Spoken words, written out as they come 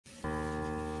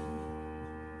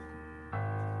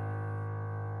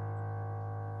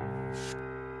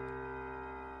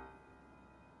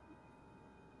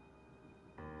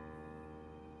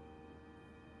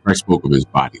Christ spoke of his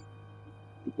body.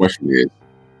 The question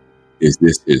is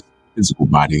this his physical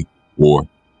body or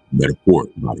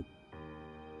metaphoric body?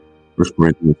 1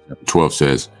 Corinthians chapter 12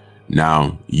 says,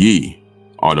 "Now ye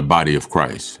are the body of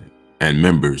Christ, and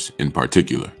members in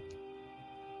particular."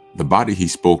 The body he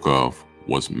spoke of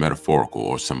was metaphorical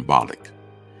or symbolic.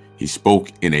 He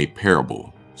spoke in a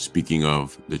parable, speaking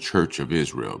of the church of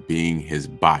Israel being his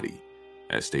body,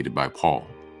 as stated by Paul.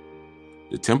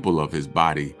 The temple of his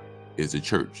body is the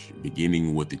church,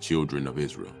 beginning with the children of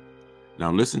Israel. Now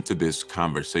listen to this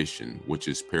conversation, which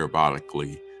is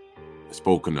parabolically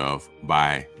spoken of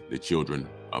by the children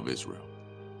of Israel.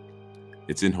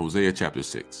 It's in Hosea chapter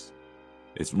 6.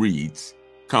 It reads,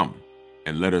 "Come,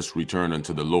 and let us return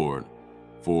unto the Lord,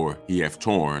 for he hath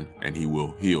torn, and he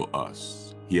will heal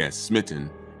us. He hath smitten,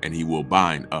 and he will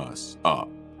bind us up.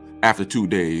 After 2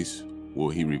 days will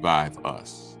he revive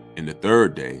us. In the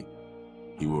third day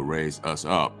he will raise us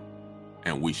up,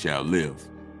 and we shall live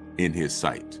in his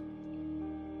sight."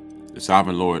 The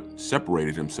sovereign Lord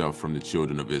separated himself from the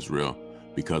children of Israel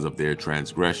because of their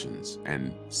transgressions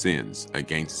and sins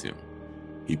against him.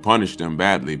 He punished them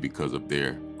badly because of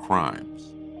their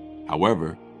crimes.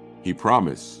 However, he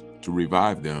promised to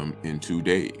revive them in 2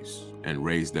 days and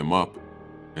raise them up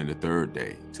in the third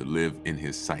day to live in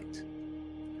his sight.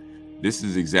 This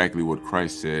is exactly what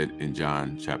Christ said in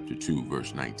John chapter 2,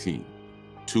 verse 19.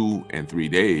 2 and 3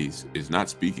 days is not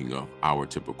speaking of our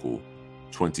typical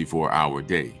 24-hour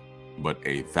day, but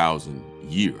a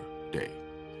 1,000-year day.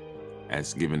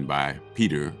 As given by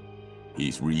Peter,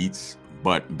 he reads,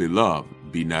 "But beloved,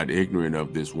 be not ignorant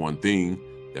of this one thing,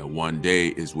 that one day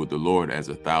is with the Lord as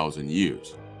 1,000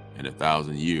 years, and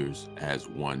 1,000 years as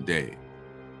one day."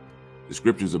 The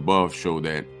scriptures above show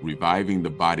that reviving the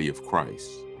body of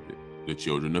Christ, the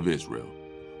children of Israel,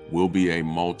 will be a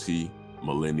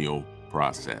multi-millennial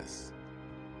process.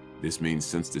 This means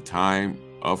since the time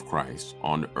of Christ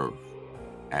on earth,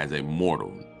 as a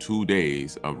mortal, 2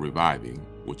 days of reviving,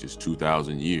 which is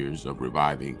 2,000 years of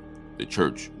reviving the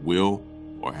church, will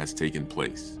or has taken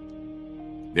place.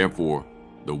 Therefore,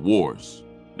 the wars,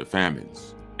 the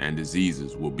famines, and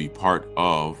diseases will be part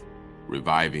of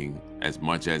reviving as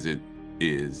much as it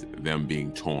is them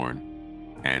being torn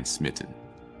and smitten.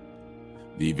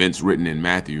 The events written in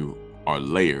Matthew are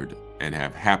layered and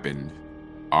have happened,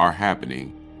 are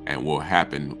happening, and will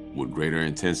happen with greater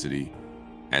intensity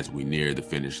as we near the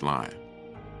finish line.